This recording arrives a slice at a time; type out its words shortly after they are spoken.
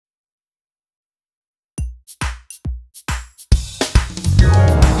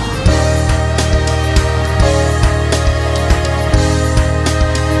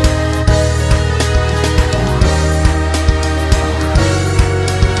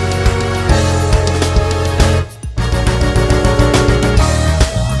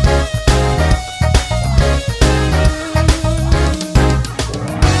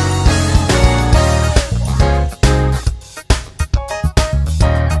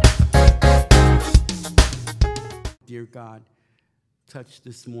dear God, touch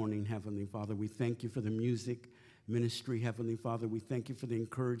this morning, Heavenly Father. We thank you for the music ministry, Heavenly Father. We thank you for the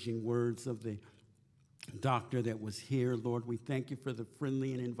encouraging words of the doctor that was here, Lord. We thank you for the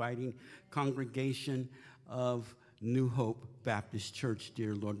friendly and inviting congregation of New Hope Baptist Church,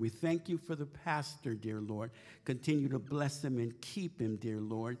 dear Lord. We thank you for the pastor, dear Lord. Continue to bless him and keep him, dear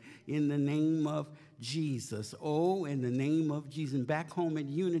Lord, in the name of Jesus. Oh, in the name of Jesus. And back home at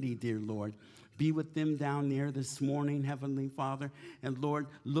Unity, dear Lord, be with them down there this morning, Heavenly Father. And Lord,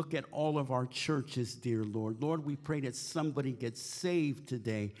 look at all of our churches, dear Lord. Lord, we pray that somebody gets saved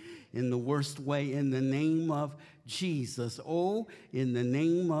today in the worst way, in the name of Jesus. Oh, in the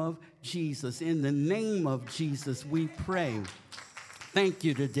name of Jesus. In the name of Jesus, we pray. Thank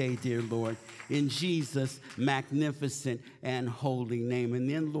you today, dear Lord, in Jesus' magnificent and holy name. And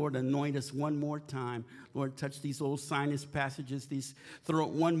then, Lord, anoint us one more time. Lord, touch these old sinus passages, these throat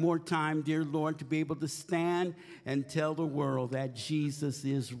one more time, dear Lord, to be able to stand and tell the world that Jesus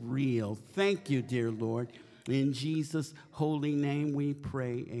is real. Thank you, dear Lord. In Jesus' holy name we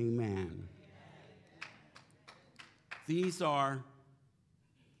pray, amen. These are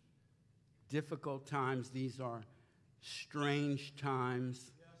difficult times. These are strange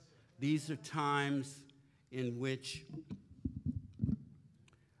times. These are times in which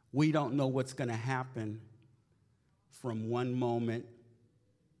we don't know what's going to happen from one moment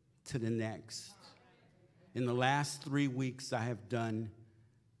to the next. In the last 3 weeks, I have done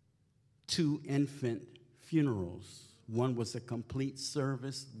 2 infant funerals. One was a complete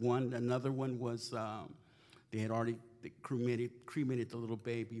service. Another one was they had already cremated the little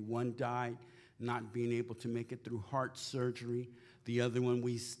baby. One died not being able to make it through heart surgery. The other one,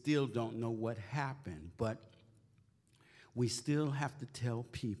 we still don't know what happened, but we still have to tell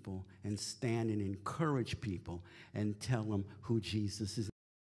people and stand and encourage people and tell them who Jesus is.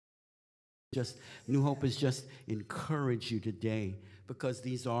 New Hope is just encourage you today, because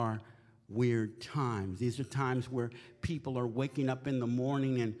these are weird times. These are times where people are waking up in the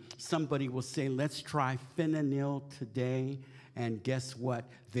morning and somebody will say, let's try fentanyl today. And guess what?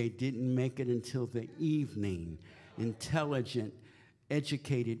 They didn't make it until the evening. Intelligent,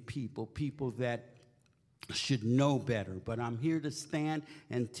 educated people, people that should know better. But I'm here to stand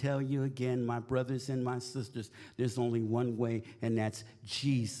and tell you again, my brothers and my sisters, there's only one way, and that's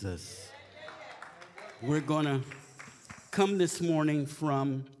Jesus. We're going to come this morning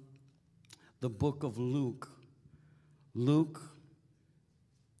from the book of Luke. Luke,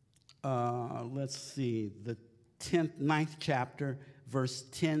 let's see, the 9th chapter, verse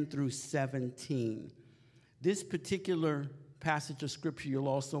 10 through 17. This particular passage of scripture, you'll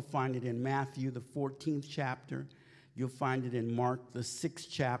also find it in Matthew, the 14th chapter. You'll find it in Mark, the 6th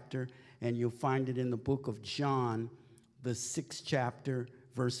chapter, and you'll find it in the book of John, the 6th chapter,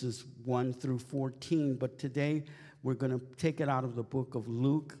 verses 1 through 14. But today, we're going to take it out of the book of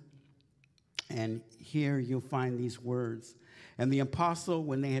Luke, and here you'll find these words. And the apostle,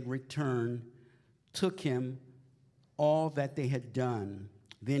 when they had returned, took him all that they had done.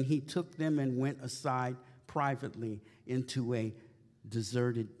 Then he took them and went aside privately into a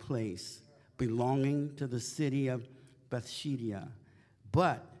deserted place belonging to the city of Bethsaida.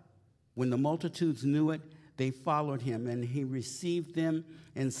 But when the multitudes knew it, they followed him, and he received them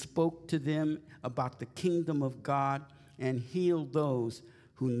and spoke to them about the kingdom of God and healed those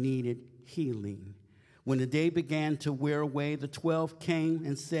who needed healing. When the day began to wear away, the 12 came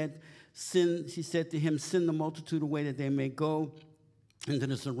and said to him, send the multitude away that they may go into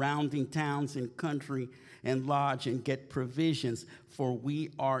the surrounding towns and country and lodge and get provisions, for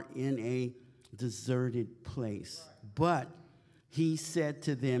we are in a deserted place. But he said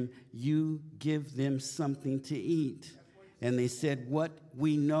to them, you give them something to eat. And they said, what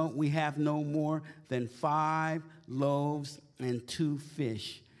we know, we have no more than 5 loaves and 2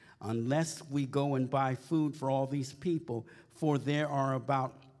 fish, unless we go and buy food for all these people, for there are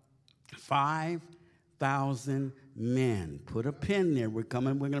about 5,000 men. Put a pin there. We're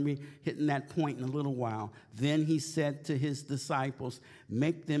going to be hitting that point in a little while. Then he said to his disciples,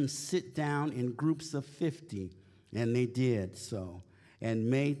 make them sit down in groups of 50. And they did so, and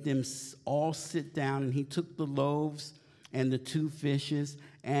made them all sit down. And he took the loaves and the 2 fishes,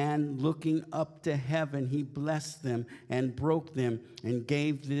 and looking up to heaven, he blessed them and broke them and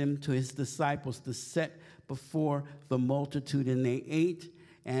gave them to his disciples to set before the multitude. And they ate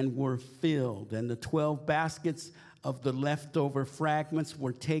and were filled. And the 12 baskets of the leftover fragments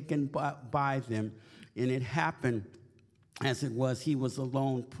were taken by them. And it happened as it was, he was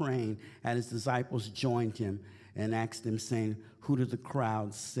alone praying, and his disciples joined him and asked him, saying, who do the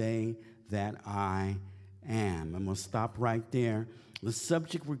crowd say that I am? I'm going to stop right there. The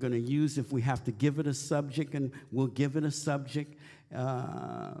subject we're going to use, if we have to give it a subject, and we'll give it a subject,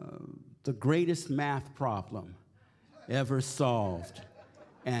 the greatest math problem ever solved,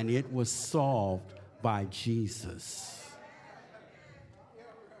 and it was solved by Jesus.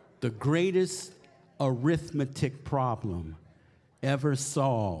 The greatest arithmetic problem ever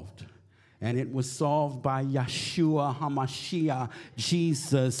solved, and it was solved by Yeshua HaMashiach,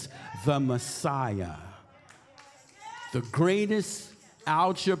 Jesus the Messiah. The greatest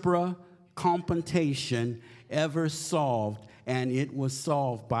algebra computation ever solved, and it was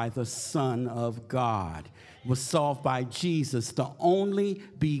solved by the Son of God. It was solved by Jesus, the only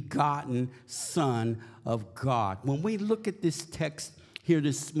begotten Son of God. When we look at this text here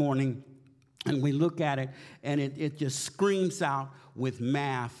this morning, and we look at it, and it just screams out with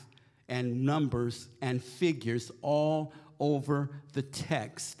math and numbers and figures all over the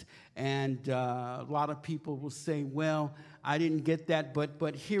text. And a lot of people will say, well, I didn't get that,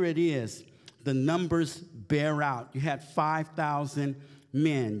 but here it is. The numbers bear out. You had 5,000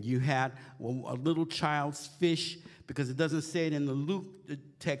 men. You had a little child's fish, because it doesn't say it in the Luke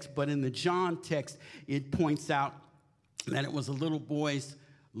text, but in the John text, it points out that it was a little boy's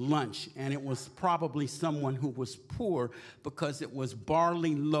lunch, and it was probably someone who was poor, because it was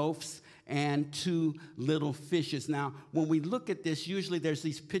barley loaves and 2 little fishes. Now, when we look at this, usually there's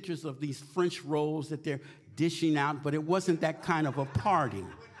these pictures of these French rolls that they're dishing out, but it wasn't that kind of a party.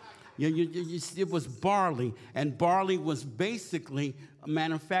 It was barley, and barley was basically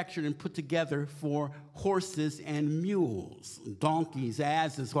manufactured and put together for horses and mules, donkeys,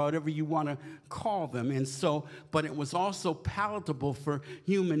 asses, whatever you want to call them. And so, but it was also palatable for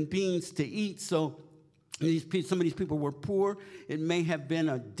human beings to eat. So some of these people were poor. It may have been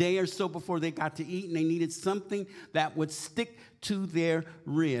a day or so before they got to eat, and they needed something that would stick to their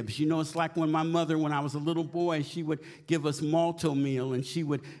ribs. You know, it's like when my mother, when I was a little boy, she would give us malto meal, and she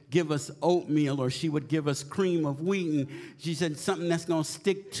would give us oatmeal, or she would give us cream of wheat, and she said something that's going to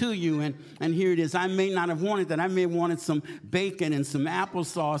stick to you. And here it is. I may not have wanted that. I may have wanted some bacon and some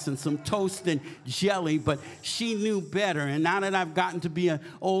applesauce and some toast and jelly, but she knew better. And now that I've gotten to be an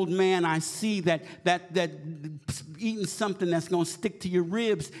old man, I see that eating something that's going to stick to your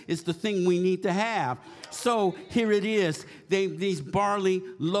ribs is the thing we need to have. So here it is. These barley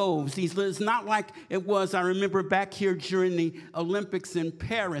loaves. It's not like it was. I remember back here during the Olympics in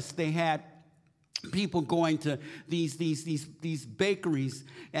Paris, they had people going to these bakeries,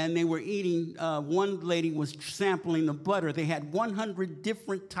 and they were eating. One lady was sampling the butter. They had 100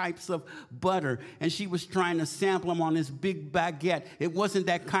 different types of butter, and she was trying to sample them on this big baguette. It wasn't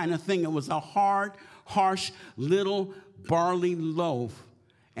that kind of thing. It was a hard, harsh little barley loaf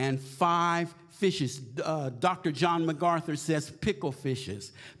and 5 fishes. Dr. John MacArthur says pickle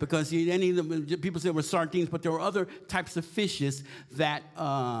fishes, because any of them, people say were sardines, but there were other types of fishes that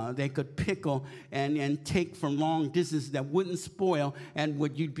they could pickle and take from long distances that wouldn't spoil, and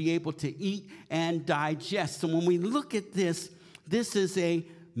you'd be able to eat and digest. So when we look at this, this is a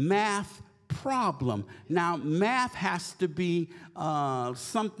math problem. Now, math has to be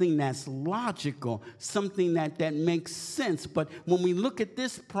something that's logical, something that makes sense. But when we look at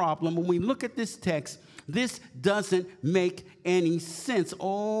this problem, when we look at this text, this doesn't make any sense.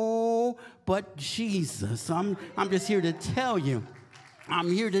 Oh, but Jesus, I'm just here to tell you.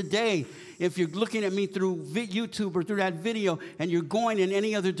 I'm here today. If you're looking at me through YouTube or through that video and you're going in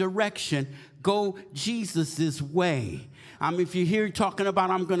any other direction, go Jesus's way. If you're here talking about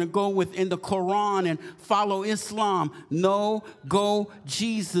I'm going to go within the Quran and follow Islam, no, go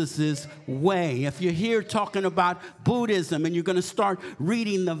Jesus's way. If you're here talking about Buddhism and you're going to start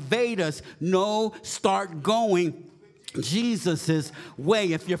reading the Vedas, no, start going Jesus's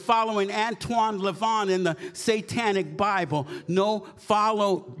way. If you're following Antoine Levin in the Satanic Bible, no,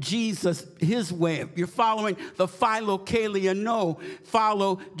 follow Jesus, his way. If you're following the Philokalia, no,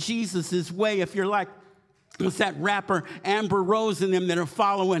 follow Jesus's way. If you're like, what's that rapper Amber Rose and them that are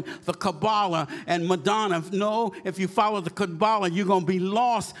following the Kabbalah and Madonna? No, if you follow the Kabbalah, you're going to be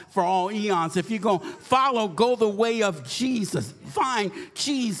lost for all eons. If you're going to follow, go the way of Jesus. Find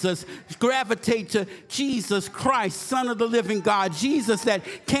Jesus. Gravitate to Jesus Christ, Son of the living God. Jesus that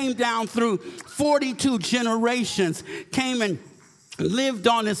came down through 42 generations, came and lived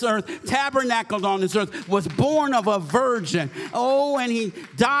on this earth, tabernacled on this earth, was born of a virgin. Oh, and he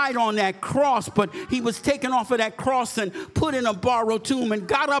died on that cross, but he was taken off of that cross and put in a borrowed tomb and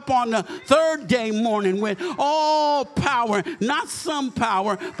got up on the 3rd day morning with all power, not some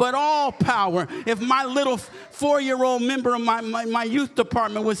power, but all power. If my little 4-year-old member of my youth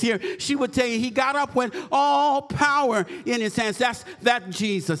department was here, she would tell you he got up with all power in his hands. That's that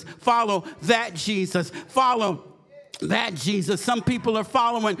Jesus. Follow that Jesus. Follow That Jesus. Some people are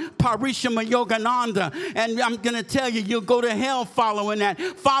following Parishama Yogananda, and I'm going to tell you, you'll go to hell following that.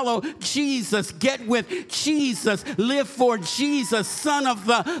 Follow Jesus. Get with Jesus. Live for Jesus, Son of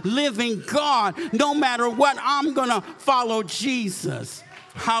the living God. No matter what, I'm going to follow Jesus.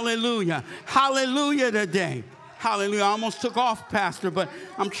 Hallelujah. Hallelujah today. Hallelujah. I almost took off, Pastor, but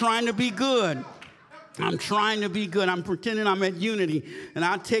I'm trying to be good. I'm trying to be good. I'm pretending I'm at Unity, and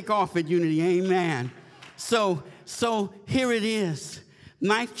I'll take off at Unity. Amen. So here it is,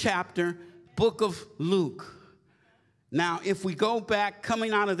 9th chapter, book of Luke. Now, if we go back,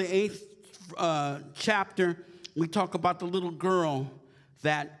 coming out of the 8th chapter, we talk about the little girl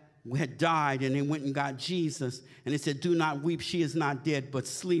that had died, and they went and got Jesus. And it said, do not weep, she is not dead, but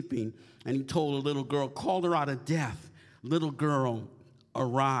sleeping. And he told the little girl, called her out of death. Little girl,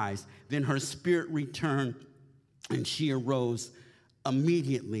 arise. Then her spirit returned, and she arose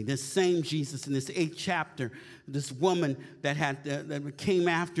immediately. This same Jesus in this 8th chapter, this woman that came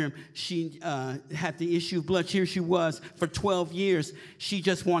after him, she had the issue of blood. Here she was for 12 years. She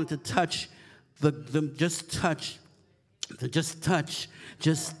just wanted to touch just touch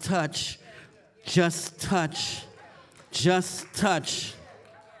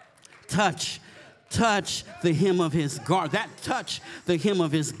the hem of his garment. That touch the hem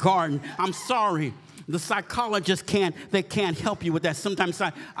of his garment. I'm sorry. The psychologists can't help you with that. Sometimes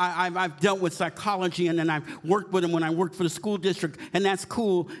I've dealt with psychology, and then I've worked with them when I worked for the school district, and that's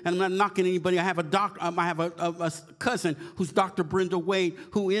cool. And I'm not knocking anybody. I have a cousin who's Dr. Brenda Wade,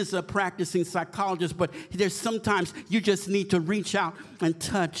 who is a practicing psychologist. But there's sometimes you just need to reach out and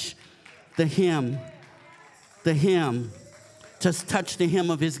touch the hem. Just touch the hem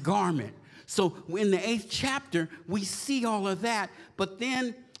of his garment. So in the 8th chapter, we see all of that, but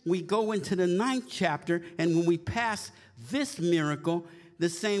then we go into the 9th chapter, and when we pass this miracle, the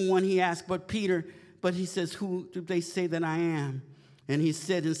same one he asked, but he says, who do they say that I am? And he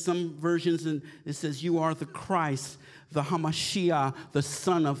said in some versions, and it says, you are the Christ, the Hamashiach, the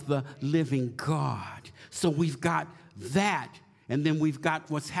Son of the living God. So we've got that, and then we've got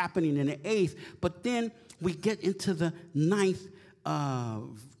what's happening in the 8th, but then we get into the 9th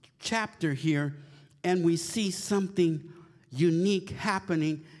chapter here, and we see something unique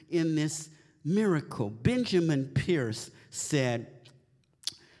happening in this miracle. Benjamin Pierce said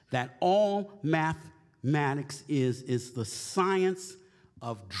that all mathematics is the science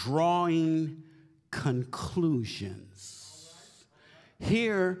of drawing conclusions.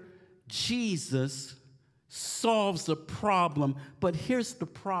 Here, Jesus solves a problem, but here's the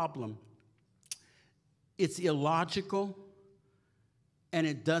problem. It's illogical, and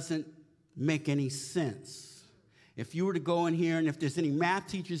it doesn't make any sense. If you were to go in here, and if there's any math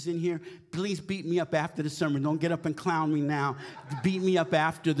teachers in here, please beat me up after the sermon. Don't get up and clown me now. Beat me up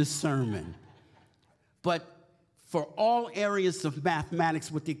after the sermon. But for all areas of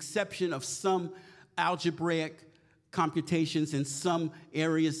mathematics, with the exception of some algebraic computations and some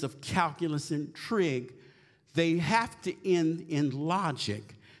areas of calculus and trig, they have to end in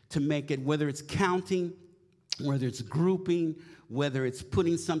logic to make it, whether it's counting, whether it's grouping, whether it's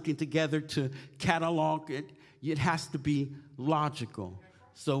putting something together to catalog it. It has to be logical.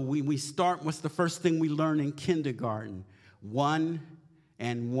 So we start, what's the first thing we learn in kindergarten? 1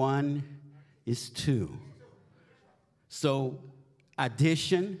 and 1 is 2. So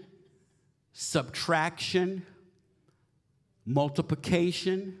addition, subtraction,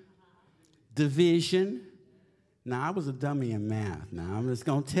 multiplication, division. Now, I was a dummy in math. Now, I'm just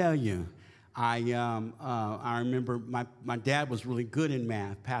going to tell you. I remember my dad was really good in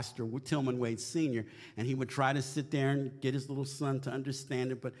math, Pastor Tillman Wade Sr., and he would try to sit there and get his little son to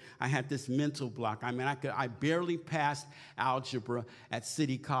understand it, but I had this mental block. I mean, I barely passed algebra at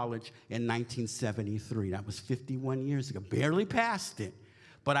City College in 1973. That was 51 years ago. Barely passed it.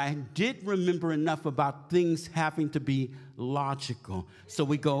 But I did remember enough about things having to be logical. So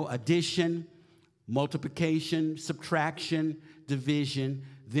we go addition, multiplication, subtraction, division.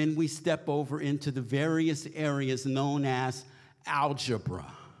 Then we step over into the various areas known as algebra.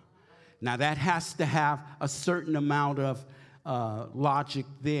 Now, that has to have a certain amount of logic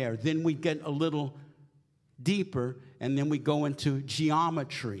there. Then we get a little deeper, and then we go into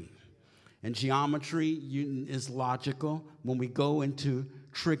geometry. And geometry is logical. When we go into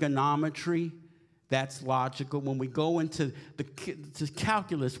trigonometry, that's logical. When we go into the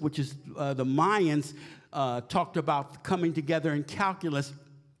calculus, which is the Mayans talked about coming together in calculus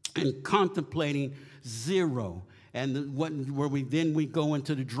and contemplating zero, and where we go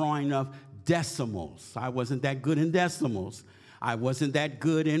into the drawing of decimals. I wasn't that good in decimals. I wasn't that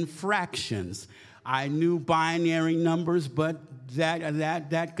good in fractions. I knew binary numbers, but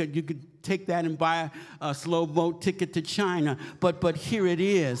you could take that and buy a slow boat ticket to China. But here it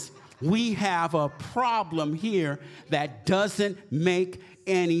is. We have a problem here that doesn't make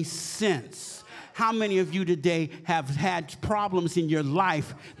any sense. How many of you today have had problems in your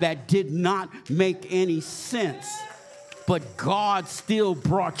life that did not make any sense, but God still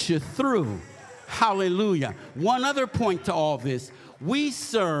brought you through? Hallelujah. One other point to all this. We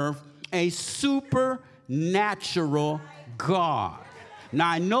serve a supernatural God. Now,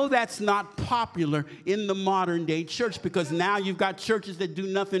 I know that's not popular in the modern day church, because now you've got churches that do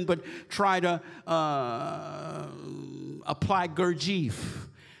nothing but try to apply Gurdjieff.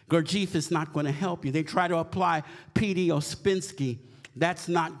 Gurdjieff is not going to help you. They try to apply P.D. Ouspensky. That's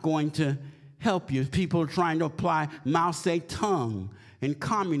not going to help you. People are trying to apply Mao Zedong and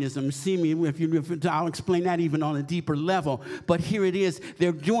communism. See me, I'll explain that even on a deeper level. But here it is.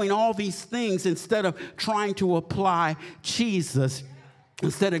 They're doing all these things instead of trying to apply Jesus,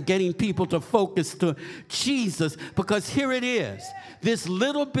 instead of getting people to focus to Jesus. Because here it is, this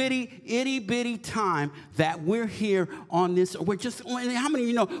little bitty, itty bitty time that we're here on this. We're just, how many of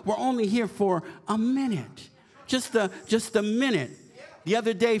you know we're only here for a minute? Just a minute. The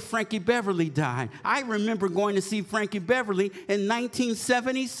other day, Frankie Beverly died. I remember going to see Frankie Beverly in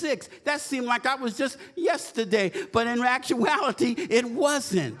 1976. That seemed like I was just yesterday, but in actuality, it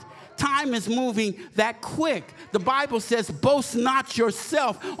wasn't. Time is moving that quick. The Bible says, boast not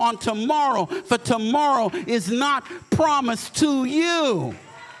yourself on tomorrow, for tomorrow is not promised to you.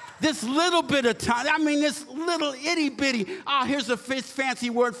 This little bit of time, this little itty bitty, here's a fancy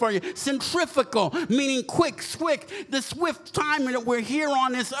word for you, centrifugal, meaning quick, the swift time that we're here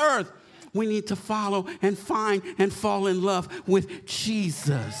on this earth. We need to follow and find and fall in love with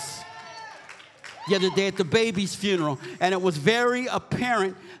Jesus. The other day at the baby's funeral, and it was very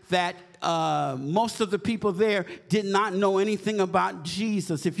apparent that most of the people there did not know anything about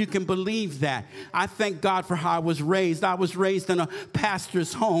Jesus, if you can believe that. I thank God for how I was raised. I was raised in a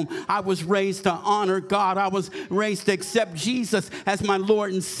pastor's home. I was raised to honor God. I was raised to accept Jesus as my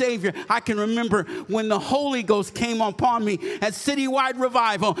Lord and Savior. I can remember when the Holy Ghost came upon me at Citywide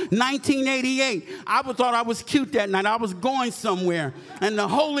Revival, 1988. I thought I was cute that night. I was going somewhere. And the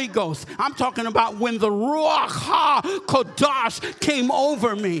Holy Ghost, I'm talking about when the Ruach HaKodesh came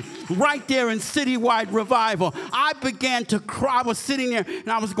over me, right there in Citywide Revival. I began to cry. I was sitting there and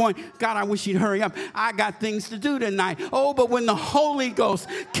I was going, God, I wish you'd hurry up. I got things to do tonight. Oh, but when the Holy Ghost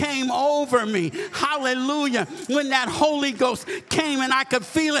came over me, hallelujah, when that Holy Ghost came and I could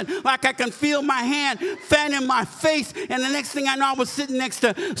feel it, like I can feel my hand fanning my face, and the next thing I know, I was sitting next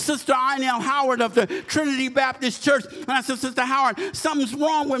to Sister Inell Howard of the Trinity Baptist Church, and I said, Sister Howard, something's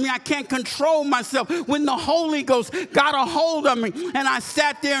wrong with me. I can't control myself. When the Holy Ghost got a hold of me, and I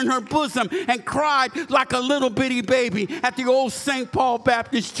sat there in her bosom and cried like a little bitty baby at the old St. Paul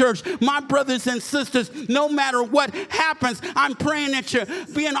Baptist Church. My brothers and sisters, no matter what happens, I'm praying that you're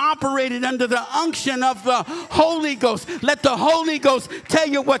being operated under the unction of the Holy Ghost. Let the Holy Ghost tell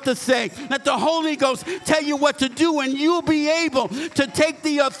you what to say. Let the Holy Ghost tell you what to do, and you'll be able to take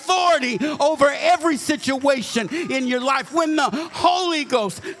the authority over every situation in your life when the Holy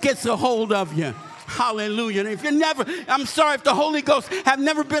Ghost gets a hold of you. Hallelujah. And if I'm sorry if the Holy Ghost have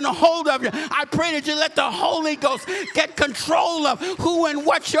never been a hold of you, I pray that you let the Holy Ghost get control of who and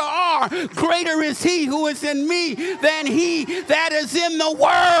what you are. Greater is he who is in me than he that is in the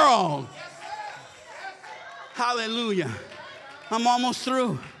world. Hallelujah. I'm almost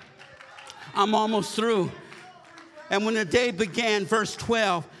through. And when the day began, verse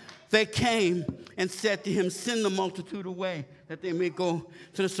 12, they came and said to him, send the multitude away, that they may go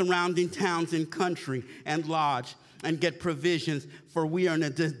to the surrounding towns and country and lodge and get provisions, for we are in a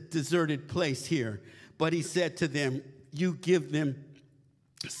deserted place here. But he said to them, you give them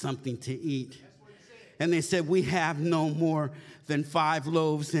something to eat. And they said, we have no more than 5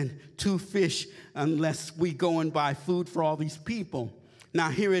 loaves and 2 fish unless we go and buy food for all these people. Now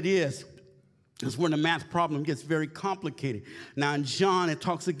here it is. That's where the math problem gets very complicated. Now in John, it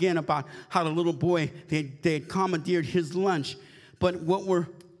talks again about how the little boy, they had commandeered his lunch. But what were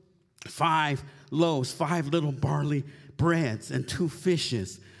 5 loaves, 5 little barley breads, and 2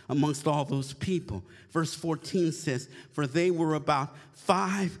 fishes amongst all those people? Verse 14 says, for they were about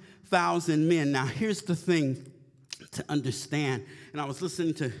 5,000 men. Now here's the thing to understand. And I was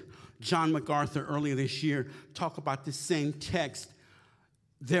listening to John MacArthur earlier this year talk about this same text.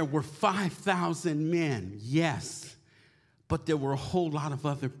 There were 5,000 men, yes, but there were a whole lot of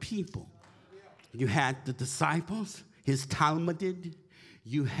other people. You had the disciples, his Talmudid,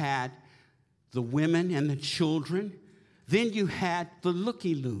 you had the women and the children, then you had the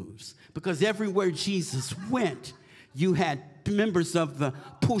looky-loos, because everywhere Jesus went, You had members of the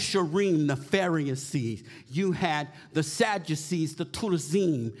Pusharim, the Pharisees. You had the Sadducees, the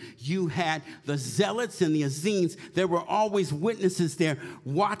Tulazim. You had the Zealots and the Essenes. There were always witnesses there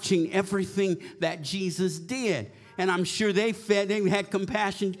watching everything that Jesus did. And I'm sure they had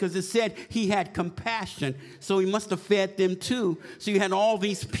compassion because it said he had compassion. So he must have fed them too. So you had all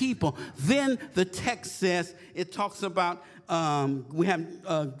these people. Then the text says, it talks about we have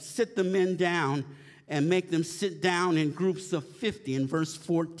sit the men down and make them sit down in groups of 50 in verse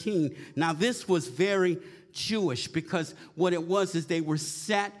 14. Now this was very Jewish because what it was is they were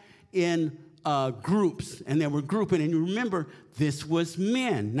sat in groups and they were grouping. And you remember, this was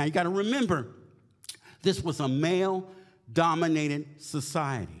men. Now you got to remember, this was a male-dominated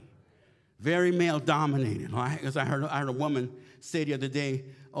society, very male-dominated. As I heard a woman say the other day,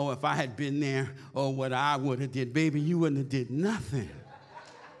 oh, if I had been there, oh, what I would have did. Baby, you wouldn't have did nothing.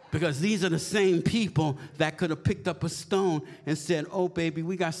 Because these are the same people that could have picked up a stone and said, oh, baby,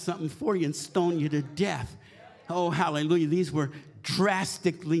 we got something for you, and stone you to death. Oh, hallelujah. These were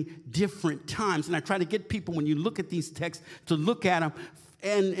drastically different times. And I try to get people, when you look at these texts, to look at them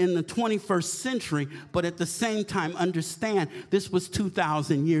in the 21st century, but at the same time understand this was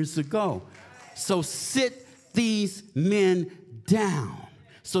 2,000 years ago. So sit these men down.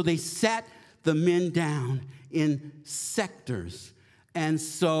 So they sat the men down in sectors. And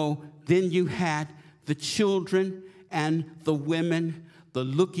so then you had the children and the women, the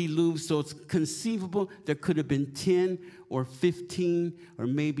looky-loos. So it's conceivable there could have been 10 or 15 or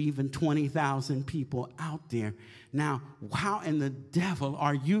maybe even 20,000 people out there. Now, how in the devil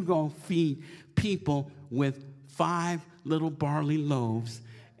are you going to feed people with 5 little barley loaves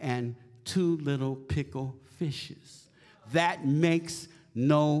and 2 little pickle fishes? That makes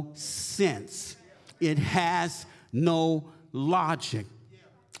no sense. It has no logic.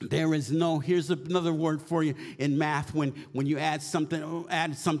 There is no, here's another word for you in math when you add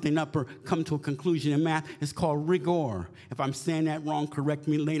something up or come to a conclusion in math, it's called rigor. If I'm saying that wrong, correct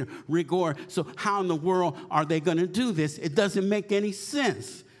me later. Rigor. So how in the world are they going to do this? It doesn't make any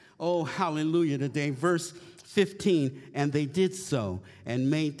sense. Oh, hallelujah today. Verse 15, and they did so and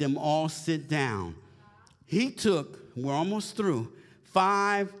made them all sit down. He took, we're almost through,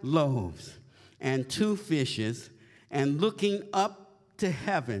 5 loaves and 2 fishes, and looking up to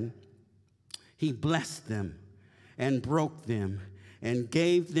heaven, he blessed them and broke them and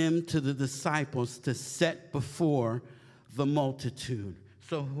gave them to the disciples to set before the multitude.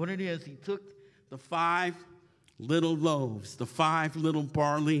 So what it is, he took the 5 little loaves, the 5 little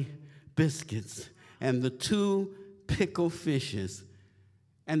barley biscuits, and the 2 pickled fishes.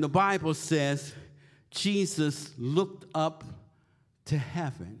 And the Bible says Jesus looked up to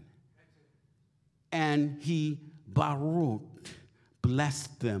heaven and he baruched,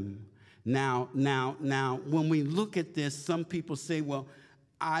 blessed them. Now, when we look at this, some people say, well,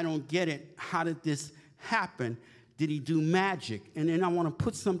 I don't get it. How did this happen? Did he do magic? And then I want to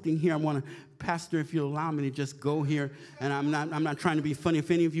put something here. I want to, Pastor, if you'll allow me to just go here, and I'm not trying to be funny. If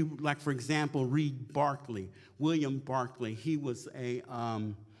any of you, like, for example, read Barclay, William Barclay, he was a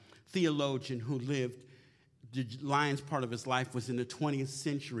theologian who lived, the lion's part of his life was in the 20th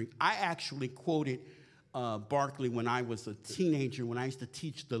century. I actually quoted Barclay when I was a teenager, when I used to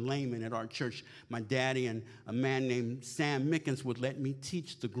teach the laymen at our church. My daddy and a man named Sam Mickens would let me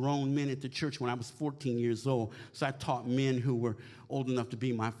teach the grown men at the church when I was 14 years old. So I taught men who were old enough to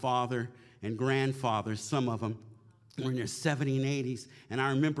be my father and grandfather. Some of them were in their 70s and 80s. And I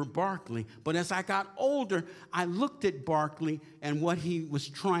remember Barclay. But as I got older, I looked at Barclay and what he was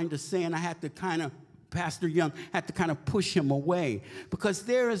trying to say, and I had to kind of, Pastor Young had to kind of push him away, because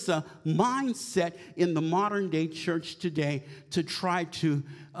there is a mindset in the modern day church today to try to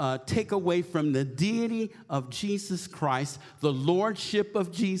take away from the deity of Jesus Christ, the lordship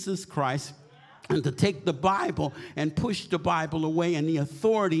of Jesus Christ, and to take the Bible and push the Bible away and the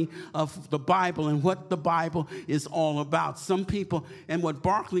authority of the Bible and what the Bible is all about. Some people, and what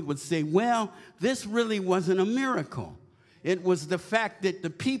Barclay would say, well, this really wasn't a miracle. It was the fact that the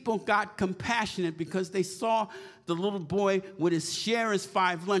people got compassionate because they saw the little boy with his share his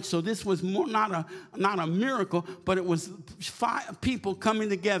 5 lunch. So this was more not a miracle, but it was 5 people coming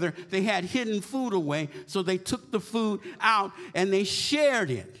together. They had hidden food away, so they took the food out and they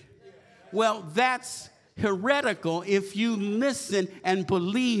shared it. Well, that's heretical if you listen and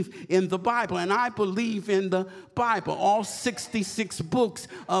believe in the Bible. And I believe in the Bible, all 66 books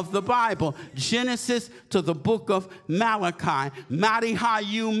of the Bible, Genesis to the book of Malachi,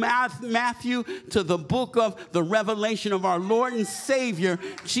 Matthew to the book of the revelation of our Lord and Savior,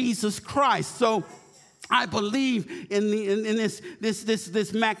 Jesus Christ. So I believe in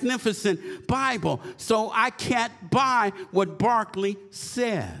this magnificent Bible, so I can't buy what Barclay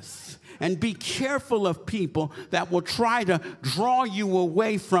says. And be careful of people that will try to draw you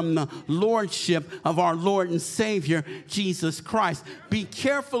away from the lordship of our Lord and Savior, Jesus Christ. Be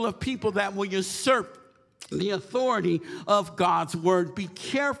careful of people that will usurp the authority of God's word. Be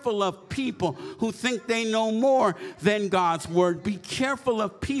careful of people who think they know more than God's word. Be careful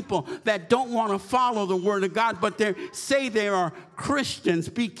of people that don't want to follow the word of God, but they say they are Christians.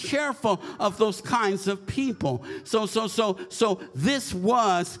 Be careful of those kinds of people. So this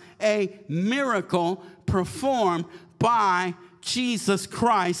was a miracle performed by Jesus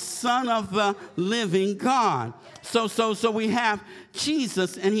Christ, Son of the living God. So we have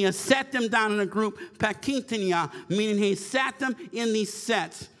Jesus, and he has sat them down in a group, pakintinia, meaning he sat them in these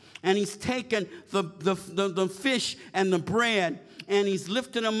sets, and he's taken the fish and the bread, and he's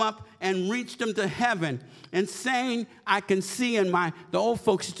lifted them up and reached them to heaven, and saying, I can see in the old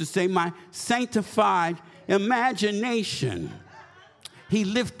folks used to say, my sanctified imagination. He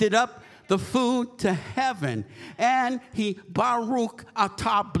lifted up the food to heaven, and he Baruch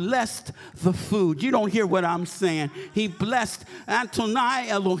atah, blessed the food. You don't hear what I'm saying. He blessed Adonai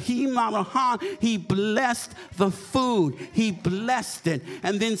Elohim Arahan. He blessed the food. He blessed it,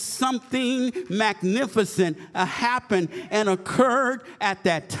 and then something magnificent happened and occurred at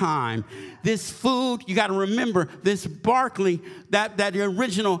that time. This food, you got to remember, this Barclay, that the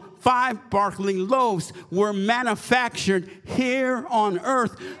original 5 Barclay loaves were manufactured here on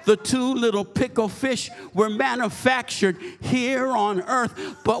earth. The 2 little pickle fish were manufactured here on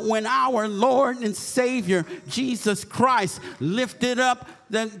earth. But when our Lord and Savior, Jesus Christ, lifted up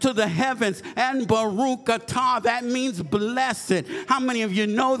to the heavens, and Baruch atah, that means blessed. How many of you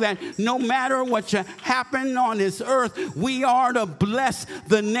know that no matter what happen on this earth, we are to bless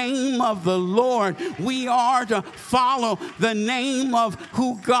the name of the Lord. We are to follow the name of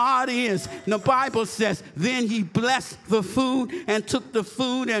who God is. The Bible says, then he blessed the food and took the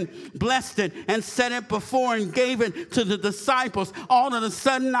food and blessed it and set it before and gave it to the disciples. All of a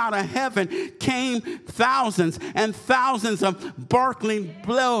sudden out of heaven came thousands and thousands of Barclay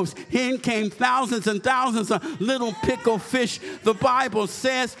loaves. In came thousands and thousands of little pickle fish. The Bible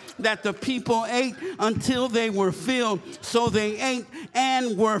says that the people ate until they were filled. So they ate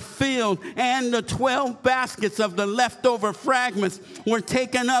and were filled. And the 12 baskets of the leftover fragments were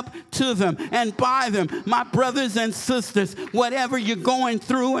taken up to them and by them. My brothers and sisters, whatever you're going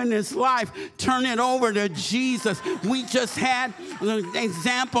through in this life, turn it over to Jesus. We just had an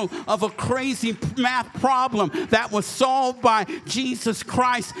example of a crazy math problem that was solved by Jesus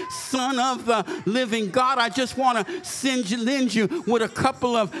Christ, Son of the living God. I just want to lend you with a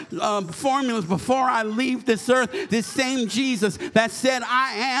couple of formulas before I leave this earth. This same Jesus that said,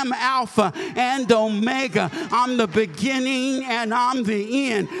 I am Alpha and Omega. I'm the beginning and I'm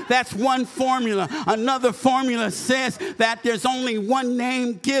the end. That's one formula. Another formula says that there's only one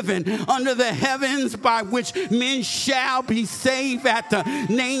name given under the heavens by which men shall be saved. At the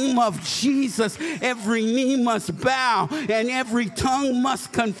name of Jesus, every knee must bow and every tongue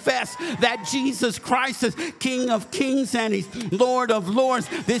must confess that Jesus Christ is King of kings and he's Lord of lords.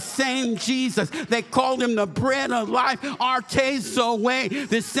 This same Jesus, they called him the bread of life, Arte Zoe.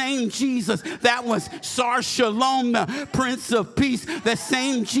 The same Jesus that was Sar Shalom, the Prince of Peace. The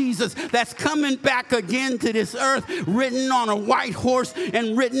same Jesus that's coming back again to this earth, ridden on a white horse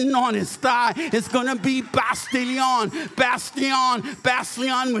and written on his thigh. It's going to be Bastion,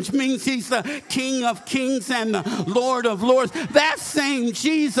 which means he's the King of kings and the Lord of lords. That same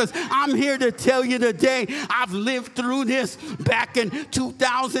Jesus, I'm here to tell you today, I've lived through this. Back in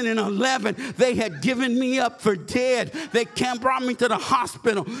 2011, they had given me up for dead. They brought me to the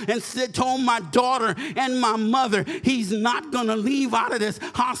hospital and told my daughter and my mother, he's not going to leave out of this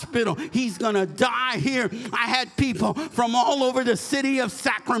hospital. He's going to die here. I had people from all over the city of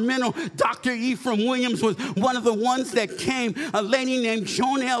Sacramento. Dr. Ephraim Williams was one of the ones that came. A lady named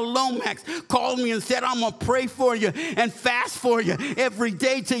Jonelle Lomax called me and said, I'm going to pray for you and fast for you every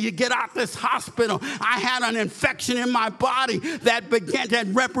day till you get out this hospital. I had an infection in my body that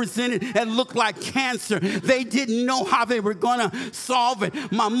represented and looked like cancer. They didn't know how they were going to solve it.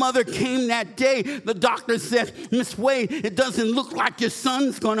 My mother came that day. The doctor said, Miss Wade, it doesn't look like your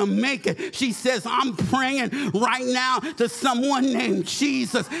son's going to make it. She says, I'm praying right now to someone named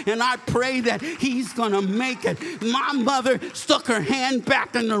Jesus, and I pray that he's going to make it. My mother stuck her hand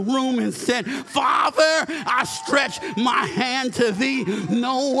back in the room and said, Father, I stretch my hand to thee,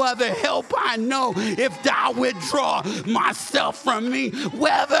 no other help I know. If thou withdraw myself from me,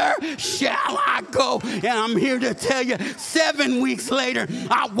 whither shall I go? And I'm here to tell you, 7 weeks later,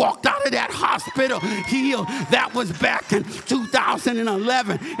 I walked out of that hospital healed. That was back in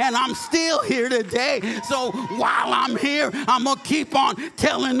 2011, and I'm still here today. So while I'm here, I'm going to keep on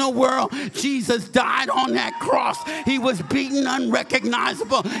telling the world Jesus died on that cross. He was beaten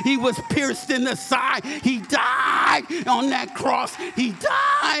unrecognizable. He was pierced in the side. He died on that cross. He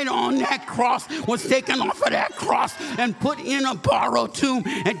died on that cross, was taken off of that cross and put in a borrowed tomb,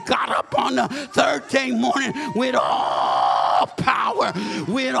 and got up on the third day morning with all power,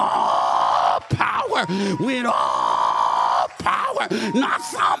 with all power, with all power, not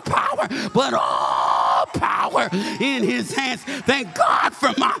some power, but all power in his hands. Thank God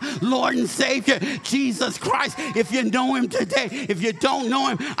for my Lord and Savior, Jesus Christ. If you know him today, if you don't know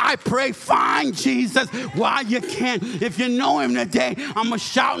him, I pray find Jesus while you can. If you know him today, I'm going to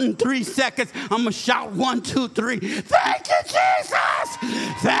shout in 3 seconds. I'm going to shout 1, 2, 3. Thank you, Jesus.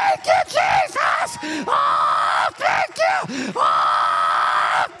 Thank you, Jesus. Oh, thank you.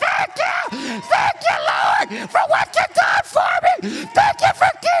 Oh, thank you. Thank you, Lord, for what you've done for me. Thank you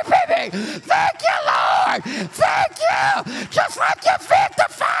for keeping me. Thank you, Lord. Thank you. Just like you fed the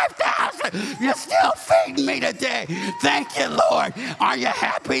 5,000, you're still feeding me today. Thank you, Lord. Are you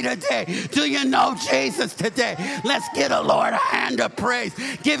happy today? Do you know Jesus today? Let's give the Lord a hand of praise.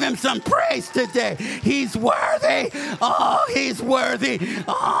 Give him some praise today. He's worthy. Oh, he's worthy.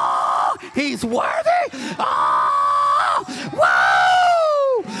 Oh, he's worthy. Oh,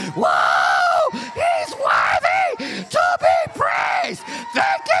 whoa, whoa, he's worthy to be praised.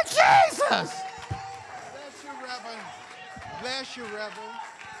 Thank you, Jesus. Bless you, Reverend. Bless you, Reverend.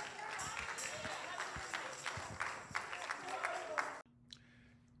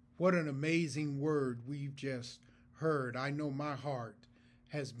 What an amazing word we've just heard. I know my heart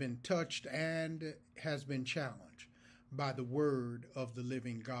has been touched and has been challenged by the word of the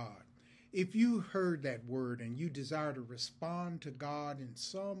living God. If you heard that word and you desire to respond to God in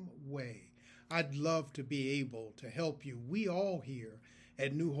some way, I'd love to be able to help you. We all here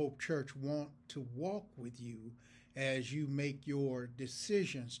at New Hope Church want to walk with you as you make your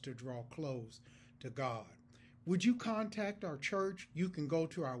decisions to draw close to God. Would you contact our church? You can go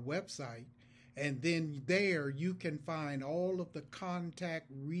to our website, and then there you can find all of the contact,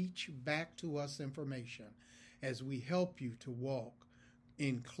 reach back to us information as we help you to walk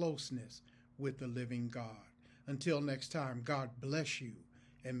in closeness with the living God. Until next time, God bless you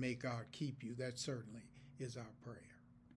and may God keep you. That certainly is our prayer.